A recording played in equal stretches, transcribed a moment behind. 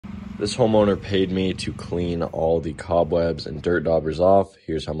This homeowner paid me to clean all the cobwebs and dirt daubers off.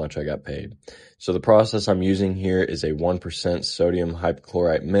 Here's how much I got paid. So the process I'm using here is a 1% sodium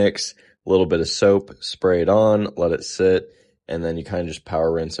hypochlorite mix, a little bit of soap, spray it on, let it sit, and then you kind of just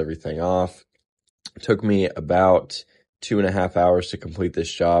power rinse everything off. It took me about 2.5 hours to complete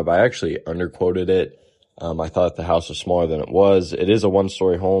this job. I actually underquoted it. I thought the house was smaller than it was. It is a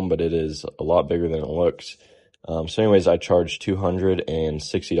one-story home, but it is a lot bigger than it looks. So anyways, I charged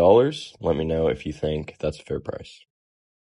 $260. Let me know if you think that's a fair price.